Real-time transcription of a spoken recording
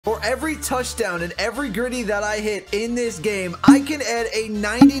For every touchdown and every griddy that I hit in this game, I can add a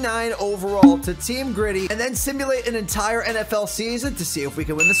 99 overall to Team Griddy and then simulate an entire NFL season to see if we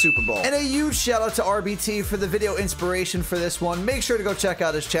can win the Super Bowl. And a huge shout out to RBT for the video inspiration for this one. Make sure to go check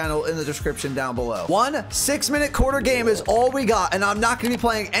out his channel in the description down below. 1 6-minute quarter game is all we got, and I'm not going to be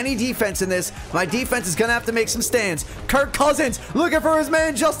playing any defense in this. My defense is going to have to make some stands. Kirk Cousins looking for his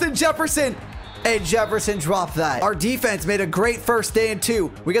man Justin Jefferson. And Jefferson dropped that. Our defense made a great first stand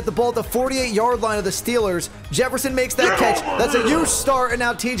too. We get the ball at the 48-yard line of the Steelers. Jefferson makes that catch. That's a huge start, and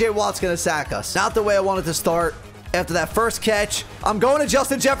now TJ Watt's going to sack us. Not the way I wanted to start. After that first catch, I'm going to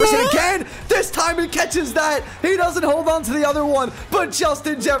Justin Jefferson again. This time he catches that. He doesn't hold on to the other one, but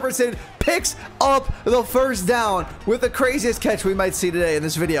Justin Jefferson picks up the first down with the craziest catch we might see today in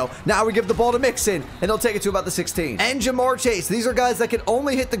this video. Now we give the ball to Mixon, and he'll take it to about the 16. And JAMARR Chase. These are guys that can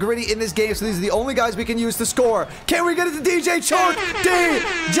only hit the griddy in this game, so these are the only guys we can use to score. Can we get it to DJ Chark?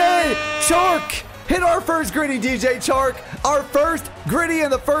 DJ Chark! Hit our first griddy, DJ Chark. Our first griddy in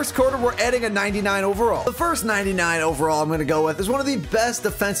the first quarter. We're adding a 99 overall. The first 99 overall I'm going to go with is one of the best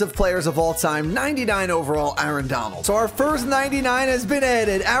defensive players of all time. 99 overall, Aaron Donald. So our first 99 has been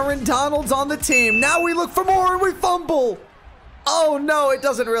added. Aaron Donald's on the team. Now we look for more and we fumble. Oh no, it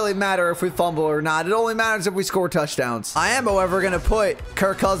doesn't really matter if we fumble or not. It only matters if we score touchdowns. I am, however, going to put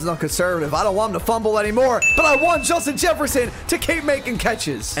Kirk Cousins on conservative. I don't want him to fumble anymore, but I want Justin Jefferson to keep making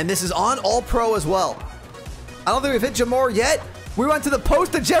catches. And this is on All-Pro as well. I don't think we've hit JAMARR yet. We went to the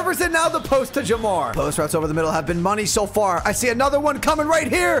post to Jefferson, now the post to JAMARR. Post routes over the middle have been money so far. I see another one coming right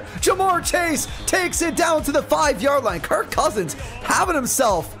here. JAMARR Chase takes it down to the 5-yard line. Kirk Cousins having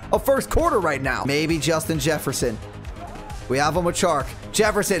himself a first quarter right now. Maybe Justin Jefferson. We have him with Chark.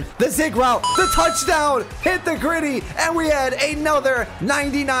 Jefferson, the zig route, the touchdown, hit the griddy, and we add another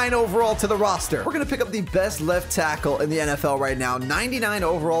 99 overall to the roster. We're going to pick up the best left tackle in the NFL right now, 99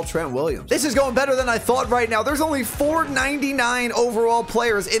 overall Trent Williams. This is going better than I thought right now. There's only 4 99 overall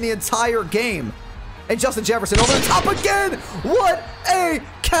players in the entire game. And Justin Jefferson over the top again. What a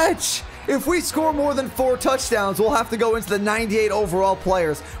catch. If we score more than 4 touchdowns, we'll have to go into the 98 overall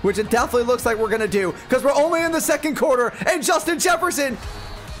players, which it definitely looks like we're going to do because we're only in the second quarter, and Justin Jefferson,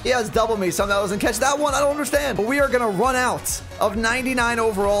 he has double me. Somehow doesn't catch that one. I don't understand. But we are going to run out of 99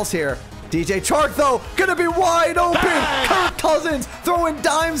 overalls here. DJ Chark, though, going to be wide open. Kirk Cousins throwing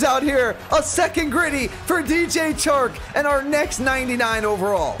dimes out here. A second griddy for DJ Chark and our next 99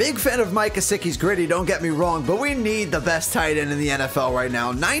 overall. Big fan of Mike Gesicki's griddy, don't get me wrong, but we need the best tight end in the NFL right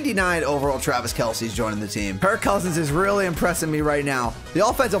now. 99 overall Travis Kelce's joining the team. Kirk Cousins is really impressing me right now. The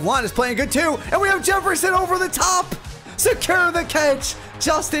offensive line is playing good too, and we have Jefferson over the top. Secure the catch.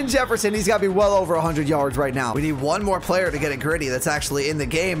 Justin Jefferson, he's got to be well over 100 yards right now. We need one more player to get a griddy that's actually in the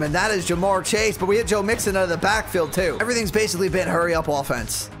game, and that is JAMARR Chase, but we hit Joe Mixon out of the backfield too. Everything's basically been hurry up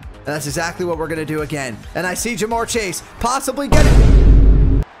offense, and that's exactly what we're going to do again. And I see JAMARR Chase possibly get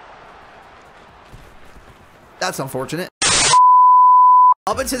it. That's unfortunate.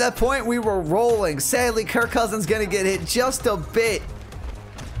 Up until that point, we were rolling. Sadly, Kirk Cousins going to get hit just a bit,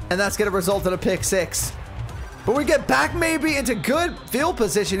 and that's going to result in a pick 6. But we get back maybe into good field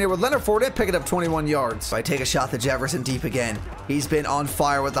position here with Leonard Fournette picking up 21 yards. So I take a shot to Jefferson deep again. He's been on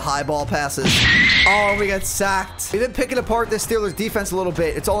fire with the high ball passes. Oh, we get sacked. We've been picking apart this Steelers defense a little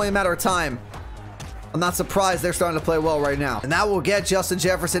bit. It's only a matter of time. I'm not surprised they're starting to play well right now. And that will get Justin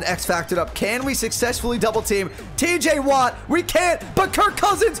Jefferson X-factored up. Can we successfully double team TJ Watt? We can't, but Kirk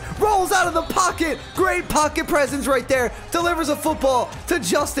Cousins rolls out of the pocket. Great pocket presence right there. Delivers a football to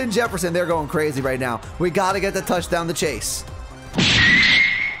Justin Jefferson. They're going crazy right now. We got to get the touchdown to Chase.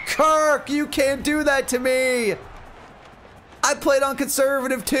 Kirk, you can't do that to me. I played on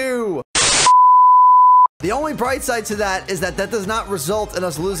conservative too. The only bright side to that is that does not result in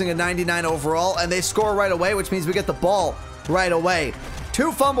us losing a 99 overall, and they score right away, which means we get the ball right away.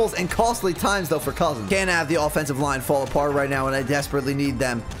 2 fumbles and costly times, though, for Cousins. Can't have the offensive line fall apart right now, and I desperately need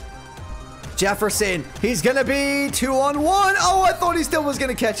them. Jefferson, he's going to be 2-on-1. Oh, I thought he still was going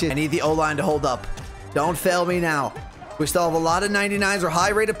to catch it. I need the O-line to hold up. Don't fail me now. We still have a lot of 99s or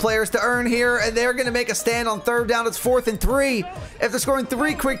high-rated players to earn here, and they're going to make a stand on 3rd down. It's 4th and 3. If they're scoring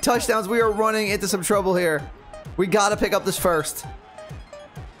 3 quick touchdowns, we are running into some trouble here. We got to pick up this first.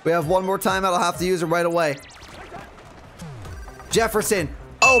 We have one more timeout. I'll have to use it right away. Jefferson,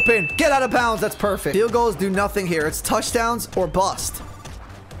 open. Get out of bounds. That's perfect. Field goals do nothing here. It's touchdowns or bust.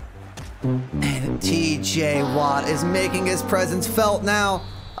 And TJ Watt is making his presence felt now.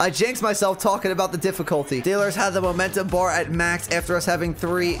 I jinxed myself talking about the difficulty. Steelers had the momentum bar at max after us having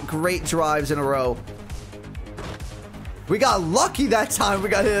 3 great drives in a row. We got lucky that time we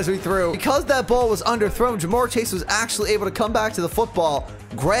got hit as we threw. Because that ball was underthrown, JAMARR Chase was actually able to come back to the football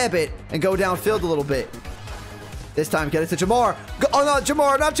grab it, and go downfield a little bit. This time, get it to JAMARR. Oh, no,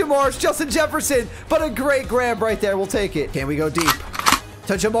 JAMARR, not JAMARR. It's Justin Jefferson. But a great grab right there. We'll take it. Can we go deep?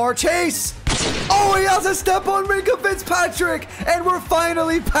 To JAMARR Chase. Oh, he has a step on Minkah Fitzpatrick. And we're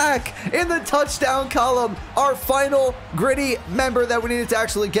finally back in the touchdown column. Our final Griddy member that we needed to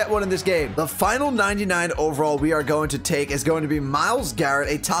actually get one in this game. The final 99 overall we are going to take is going to be Myles Garrett,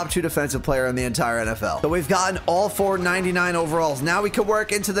 a top 2 defensive player in the entire NFL. So we've gotten all 4 99 overalls. Now we can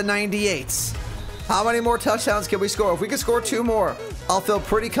work into the 98s. How many more touchdowns can we score? If we can score 2 more, I'll feel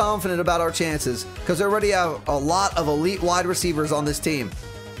pretty confident about our chances because we already have a lot of elite wide receivers on this team.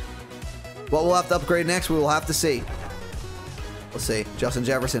 What we'll have to upgrade next, we will have to see. Let's see. Justin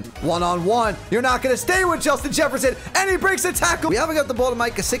Jefferson, one-on-one. You're not going to stay with Justin Jefferson, and he breaks a tackle. We haven't got the ball to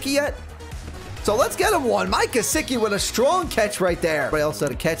Mike Gesicki yet, so let's get him one. Mike Gesicki with a strong catch right there. Everybody else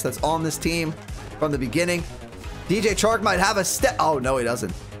had a catch that's on this team from the beginning. DJ Chark might have a step. Oh, no, he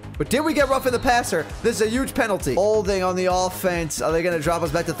doesn't. But did we get rough in the passer? This is a huge penalty. Holding on the offense. Are they going to drop us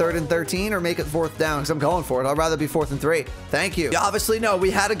back to 3rd and 13 or make it 4th down? Because I'm going for it. I'd rather be 4th and 3. Thank you. You obviously know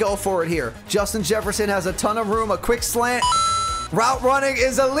we had to go for it here. Justin Jefferson has a ton of room. A quick slant. Route running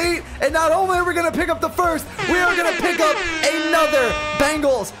is elite. And not only are we going to pick up the first, we are going to pick up another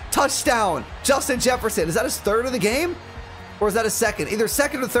Bengals touchdown. Justin Jefferson. Is that his 3rd of the game? Or is that a 2nd? Either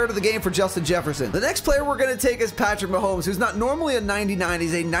 2nd or 3rd of the game for Justin Jefferson. The next player we're going to take is Patrick Mahomes, who's not normally a 99.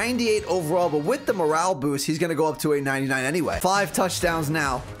 He's a 98 overall, but with the morale boost, he's going to go up to a 99 anyway. 5 touchdowns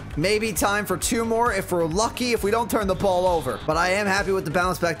now. Maybe time for 2 more if we're lucky, if we don't turn the ball over. But I am happy with the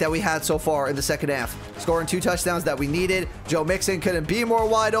bounce back that we had so far in the second half. Scoring 2 touchdowns that we needed. Joe Mixon couldn't be more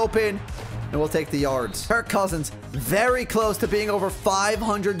wide open. And we'll take the yards. Kirk Cousins, very close to being over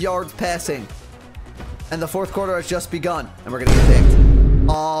 500 yards passing. And the 4th quarter has just begun. And we're going to get picked.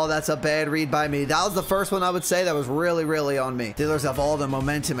 Oh, that's a bad read by me. That was the first one I would say that was really, really on me. Steelers have all the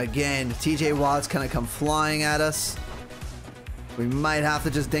momentum again. TJ Watt's going to come flying at us. We might have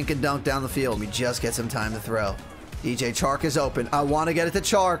to just dink and dunk down the field. We just get some time to throw. DJ Chark is open. I want to get it to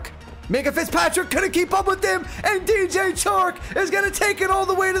Chark. Minkah Fitzpatrick couldn't keep up with him, and DJ Chark is going to take it all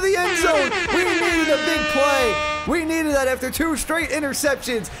the way to the end zone. We needed a big play. We needed that after 2 straight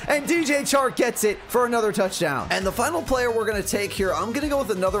interceptions, and DJ Chark gets it for another touchdown. And the final player we're going to take here, I'm going to go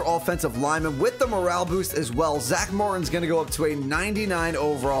with another offensive lineman with the morale boost as well. Zach Martin's going to go up to a 99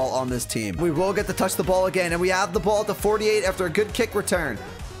 overall on this team. We will get to touch the ball again, and we have the ball at the 48 after a good kick return.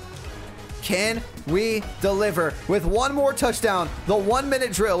 Can we deliver with 1 more touchdown? The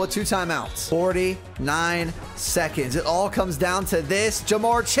 1-minute drill with 2 timeouts. 49 seconds. It all comes down to this.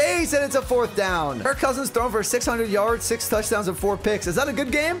 JAMARR Chase, and it's a 4th down. Kirk Cousins thrown for 600 yards, 6 touchdowns, and 4 picks. Is that a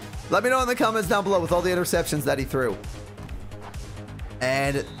good game? Let me know in the comments down below with all the interceptions that he threw.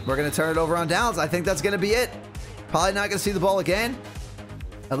 And we're going to turn it over on downs. I think that's going to be it. Probably not going to see the ball again.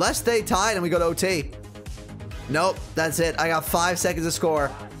 Unless they tied and we go to OT. Nope, that's it. I got 5 seconds to score.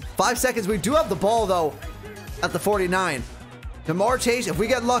 5 seconds. We do have the ball, though, at the 49. JAMARR Chase, if we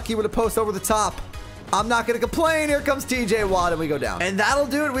get lucky with a post over the top, I'm not going to complain. Here comes TJ Watt, and we go down. And that'll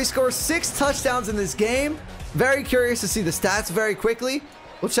do it. We score 6 touchdowns in this game. Very curious to see the stats very quickly.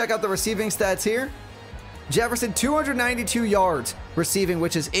 We'll check out the receiving stats here. Jefferson, 292 yards receiving,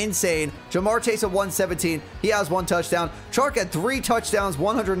 which is insane. JAMARR Chase at 117. He has 1 touchdown. Chark had 3 touchdowns,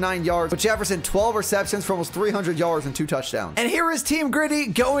 109 yards. But Jefferson, 12 receptions for almost 300 yards and 2 touchdowns. And here is Team Griddy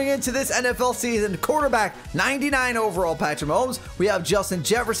going into this NFL season. Quarterback, 99 overall, Patrick Mahomes. We have Justin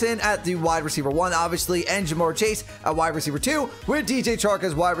Jefferson at the wide receiver 1, obviously, and JAMARR Chase at wide receiver 2, with DJ Chark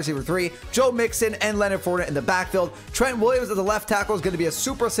as wide receiver 3, Joe Mixon and Leonard Fournette in the backfield. Trent Williams at the left tackle is going to be a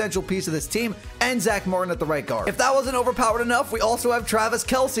super essential piece of this team, and Zach Martin at the right guard. If that wasn't overpowered enough, we also have Travis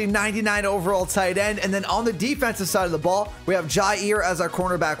Kelce, 99 overall tight end. And then on the defensive side of the ball, we have Jair as our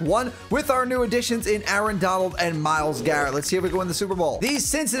cornerback 1 with our new additions in Aaron Donald and Myles Garrett. Let's see if we can win the Super Bowl. These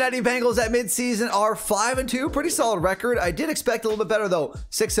Cincinnati Bengals at midseason are 5-2, pretty solid record. I did expect a little bit better though,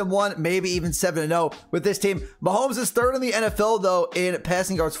 6-1, maybe even 7-0 with this team. Mahomes is 3rd in the NFL though in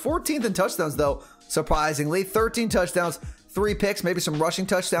passing yards, 14th in touchdowns though, surprisingly, 13 touchdowns. 3 picks, maybe some rushing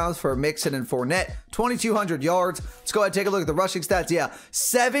touchdowns for Mixon and Fournette. 2,200 yards. Let's go ahead and take a look at the rushing stats. Yeah,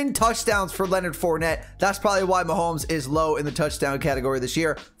 7 touchdowns for Leonard Fournette. That's probably why Mahomes is low in the touchdown category this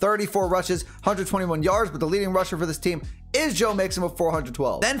year. 34 rushes, 121 yards, but the leading rusher for this team is Joe Mixon with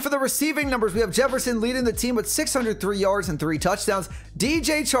 412. Then for the receiving numbers, we have Jefferson leading the team with 603 yards and 3 touchdowns.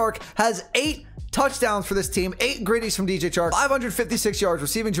 DJ Chark has 8 touchdowns for this team, 8 griddies from DJ Chark, 556 yards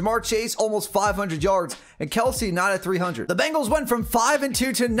receiving. Jamar Chase almost 500 yards, and Kelsey not at 300. The Bengals went from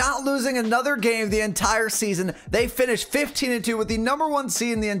 5-2 to not losing another game the entire season. They finished 15-2 with the #1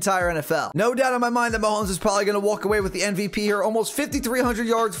 seed in the entire NFL. No doubt in my mind that Mahomes is probably going to walk away with the MVP here. Almost 5,300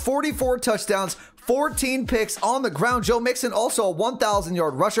 yards, 44 touchdowns, 14 picks on the ground. Joe Mixon also a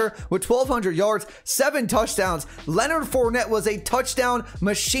 1,000-yard rusher with 1,200 yards, 7 touchdowns. Leonard Fournette was a touchdown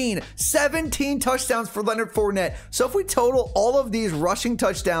machine. 17 touchdowns for Leonard Fournette. So if we total all of these rushing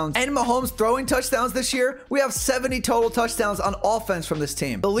touchdowns and Mahomes throwing touchdowns this year, we have 70 total touchdowns on offense from this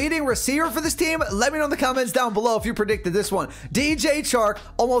team. The leading receiver for this team, let me know in the comments down below if you predicted this one. DJ Chark,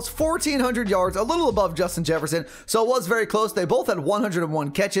 almost 1,400 yards, a little above Justin Jefferson, so it was very close. They both had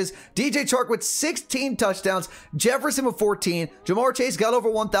 101 catches. DJ Chark with 16 touchdowns, Jefferson with 14. Jamar Chase got over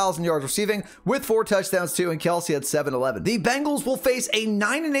 1,000 yards receiving with 4 touchdowns too, and Kelsey had 711. The Bengals will face a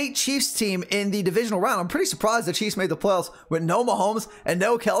 9-8 Chiefs team in the divisional round. I'm pretty surprised the Chiefs made the playoffs with no Mahomes and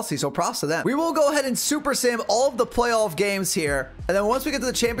no Kelsey, so props to them. We will go ahead and super sim all of the playoff games here, and then once we get to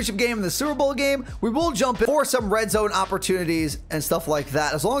the championship game and the Super Bowl game, we will jump in for some red zone opportunities and stuff like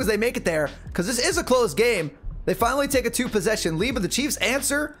that, as long as they make it there, because this is a close game. They finally take a 2-possession lead, but the Chiefs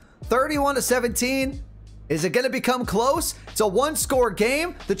answer 31-17. Is it going to become close? It's a 1-score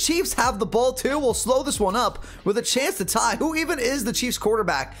game. The Chiefs have the ball too. We'll slow this one up with a chance to tie. Who even is the Chiefs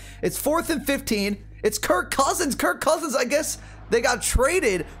quarterback? It's 4th and 15. It's Kirk Cousins. Kirk Cousins, I guess they got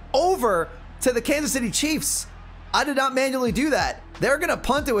traded over to the Kansas City Chiefs. I did not manually do that. They're going to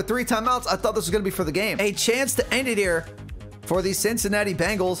punt it with 3 timeouts. I thought this was going to be for the game. A chance to end it here for the Cincinnati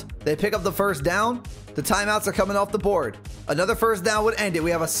Bengals. They pick up the first down. The timeouts are coming off the board. Another first down would end it.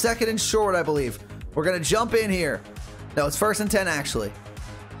 We have a 2nd and short, I believe. We're going to jump in here. No, it's 1st and 10, actually.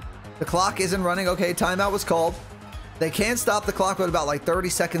 The clock isn't running. Okay, timeout was called. They can't stop the clock with about like 30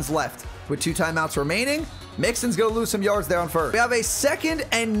 seconds left. With 2 timeouts remaining, Mixon's going to lose some yards there on first. We have a 2nd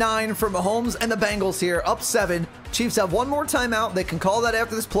and 9 for Mahomes and the Bengals here, up 7. Chiefs have 1 more timeout. They can call that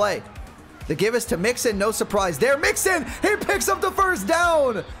after this play. They give us to Mixon. No surprise there. Mixon, he picks up the first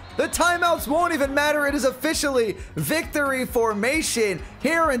down. The timeouts won't even matter. It is officially victory formation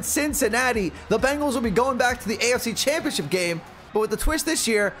here in Cincinnati. The Bengals will be going back to the AFC Championship game, but with the twist this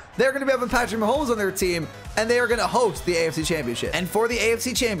year, they're going to be having Patrick Mahomes on their team, and they are going to host the AFC Championship. And for the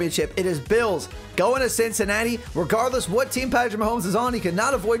AFC Championship, it is Bills going to Cincinnati. Regardless what team Patrick Mahomes is on, he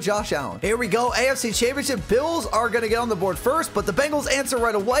cannot avoid Josh Allen. Here we go, AFC Championship. Bills are going to get on the board first, but the Bengals answer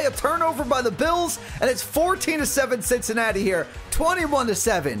right away. A turnover by the Bills, and it's 14-7 Cincinnati here,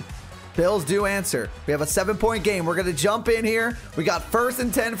 21-7. Bills do answer. We have a 7-point game. We're going to jump in here. We got 1st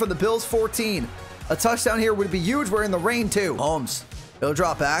and 10 from the Bills 14. A touchdown here would be huge. We're in the rain too. Holmes, he'll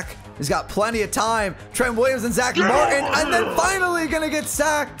drop back. He's got plenty of time. Trent Williams and Zach Martin, and then finally going to get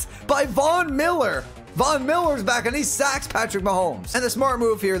sacked by Von Miller. Von Miller's back, and he sacks Patrick Mahomes. And the smart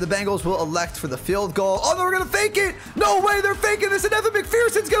move here, the Bengals will elect for the field goal. Oh, no, we're going to fake it. No way, they're faking this, and Evan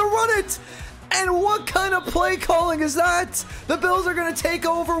McPherson's going to run it. And what kind of play calling is that? The Bills are going to take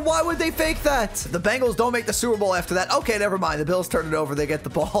over. Why would they fake that? The Bengals don't make the Super Bowl after that. Okay, never mind. The Bills turn it over. They get the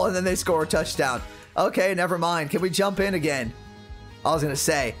ball, and then they score a touchdown. Okay, never mind. Can we jump in again? I was going to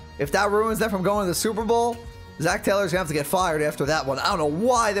say, if that ruins them from going to the Super Bowl, Zach Taylor's going to have to get fired after that one. I don't know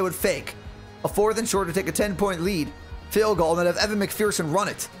why they would fake a 4th and short to take a 10-point lead, field goal, and then have Evan McPherson run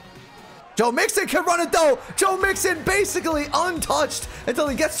it. Joe Mixon can run it though. Joe Mixon basically untouched until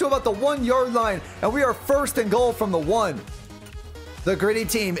he gets to about the 1-yard line, and we are 1st and goal from the 1. The Griddy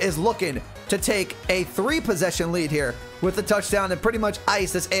team is looking to take a 3-possession lead here with the touchdown and pretty much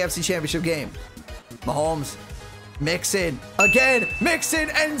ice this AFC Championship game. Mahomes, Mixon, again, Mixon,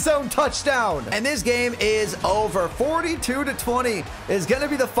 end zone touchdown. And this game is over. 42-20 is going to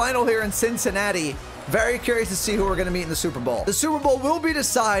be the final here in Cincinnati. Very curious to see who we're going to meet in the Super Bowl. The Super Bowl will be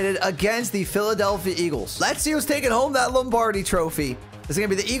decided against the Philadelphia Eagles. Let's see who's taking home that Lombardi trophy. Is it going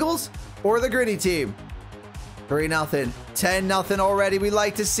to be the Eagles or the Griddy team? 3-0, 10-0 already. We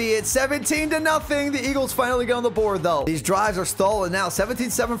like to see it. 17-0. The Eagles finally get on the board, though. These drives are stalling now.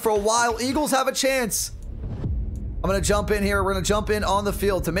 17-7 for a while. Eagles have a chance. I'm going to jump in here. We're going to jump in on the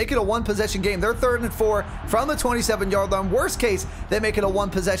field to make it a 1-possession game. They're 3rd and 4 from the 27-yard line. Worst case, they make it a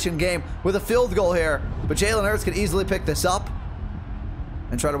 1-possession game with a field goal here. But Jalen Hurts can easily pick this up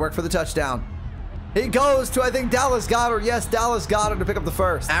and try to work for the touchdown. He goes to, I think, Dallas Goedert. Yes, Dallas Goedert to pick up the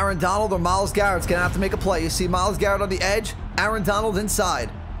first. Aaron Donald or Myles Garrett's going to have to make a play. You see Myles Garrett on the edge. Aaron Donald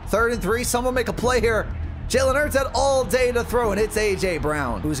inside. 3rd and 3. Someone make a play here. Jalen Hurts had all day to throw, and it's A.J.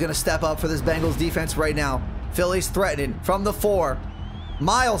 Brown, who's going to step up for this Bengals defense right now. Philly's threatening from the 4.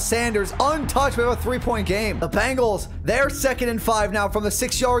 Miles Sanders untouched with a 3-point game. The Bengals, they're 2nd and 5 now from the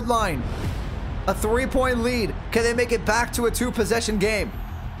 6-yard line. A 3-point lead. Can they make it back to a 2-possession game?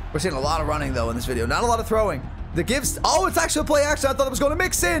 We're seeing a lot of running, though, in this video. Not a lot of throwing. The gives... Oh, it's actually a play action. I thought it was going to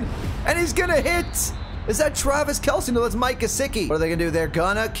mix in. And he's going to hit. Is that Travis Kelce? No, that's Mike Gesicki. What are they going to do? They're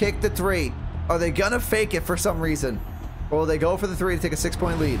going to kick the 3. Are they going to fake it for some reason? Or will they go for the 3 to take a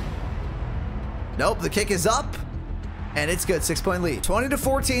 6-point lead? Nope, the kick is up. And it's good, 6-point lead.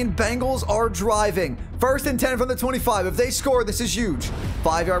 20-14, Bengals are driving. 1st and 10 from the 25. If they score, this is huge.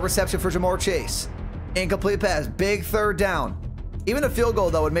 5-yard reception for JAMARR Chase. Incomplete pass, big 3rd down. Even a field goal,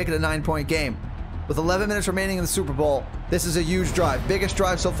 though, would make it a 9-point game. With 11 minutes remaining in the Super Bowl, this is a huge drive. Biggest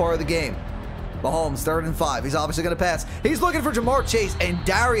drive so far of the game. Mahomes, 3rd and 5. He's obviously going to pass. He's looking for JAMARR Chase, and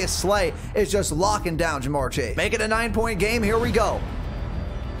Darius Slay is just locking down JAMARR Chase. Make it a 9-point game. Here we go.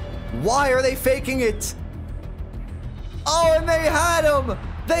 Why are they faking it? Oh, and they had him.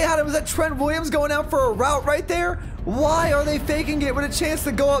 They had him. Was that Trent Williams going out for a route right there? Why are they faking it with a chance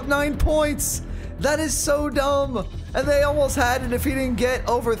to go up 9 points? That is so dumb. And they almost had it if he didn't get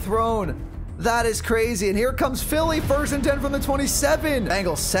overthrown. That is crazy. And here comes Philly. 1st and 10 from the 27.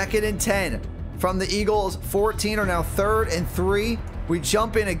 Bengals 2nd and 10 from the Eagles. 14 are now 3rd and 3. We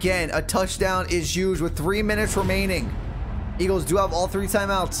jump in again. A touchdown is huge with 3 minutes remaining. Eagles do have all 3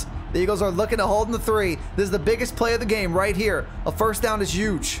 timeouts. The Eagles are looking to hold in the 3. This is the biggest play of the game right here. A 1st down is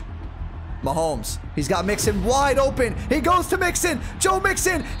huge. Mahomes, he's got Mixon wide open. He goes to Mixon. Joe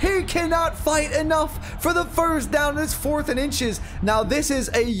Mixon, he cannot fight enough for the 1st down. It's 4th and inches. Now this is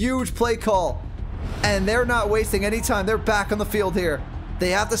a huge play call. And they're not wasting any time. They're back on the field here.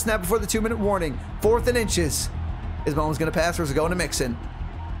 They have to snap before the 2-minute warning. 4th and inches. Is Mahomes going to pass or is it going to Mixon?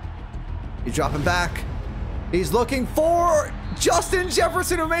 He's dropping back. He's looking for Justin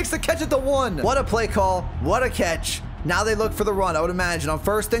Jefferson, who makes the catch at the 1. What a play call. What a catch. Now they look for the run, I would imagine. On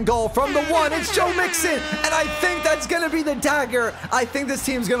 1st and goal from the 1, it's Joe Mixon. And I think that's going to be the dagger. I think this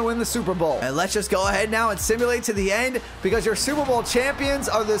team's going to win the Super Bowl. And let's just go ahead now and simulate to the end, because your Super Bowl champions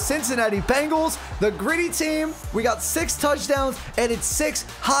are the Cincinnati Bengals, the Griddy team. We got 6 touchdowns, and it's 6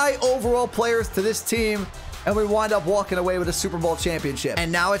 high overall players to this team. And we wind up walking away with a Super Bowl championship. And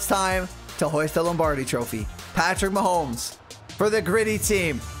now it's time to hoist the Lombardi Trophy. Patrick Mahomes for the Griddy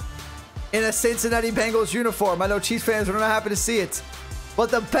team in a Cincinnati Bengals uniform. I know Chiefs fans are not happy to see it, but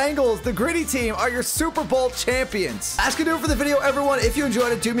the Bengals, the Griddy team, are your Super Bowl champions. That's gonna do it for the video, everyone. If you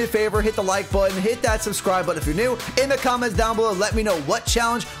enjoyed it, do me a favor, hit the like button, hit that subscribe button if you're new. In the comments down below, let me know what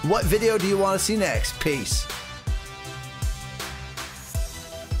challenge, what video do you want to see next. Peace.